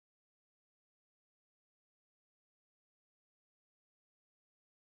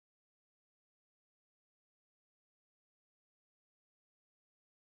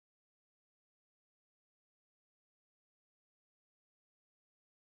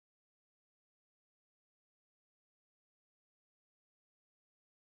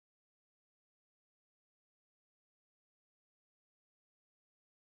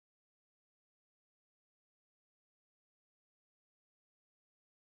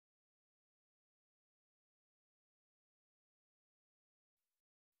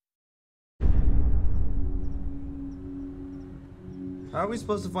How are we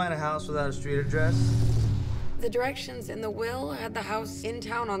supposed to find a house without a street address? The directions in the will had the house in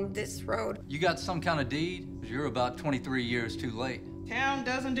town on this road. You got some kind of deed? You're about 23 years too late. Town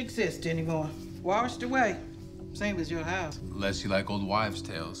doesn't exist anymore. Washed away. Same as your house. Unless you like old wives'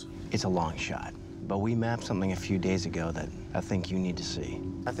 tales. It's a long shot, but we mapped something a few days ago that I think you need to see.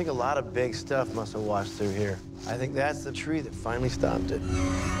 I think a lot of big stuff must have washed through here. I think that's the tree that finally stopped it.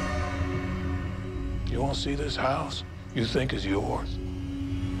 You want to see this house you think is yours?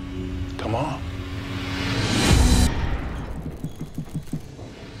 Come on.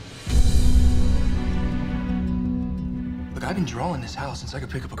 Look, I've been drawing this house since I could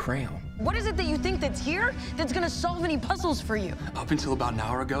pick up a crayon. What is it that you think that's here that's gonna solve any puzzles for you? Up until about an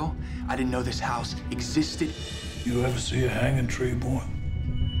hour ago, I didn't know this house existed. You ever see a hanging tree, boy?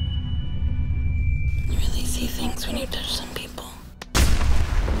 You really see things when you touch some people.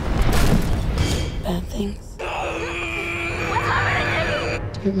 Bad things.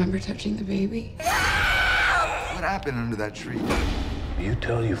 Do you remember touching the baby? What happened under that tree? You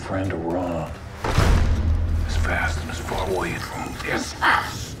tell your friend to run as fast and as far away from this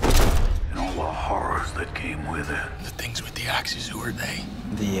house and all the horrors that came with it. The things with the axes, who are they?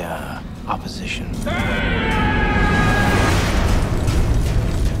 The, opposition.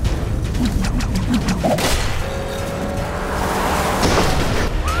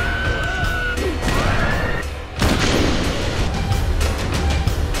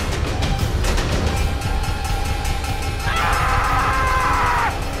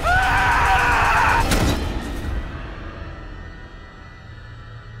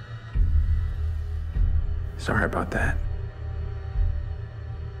 Sorry about that.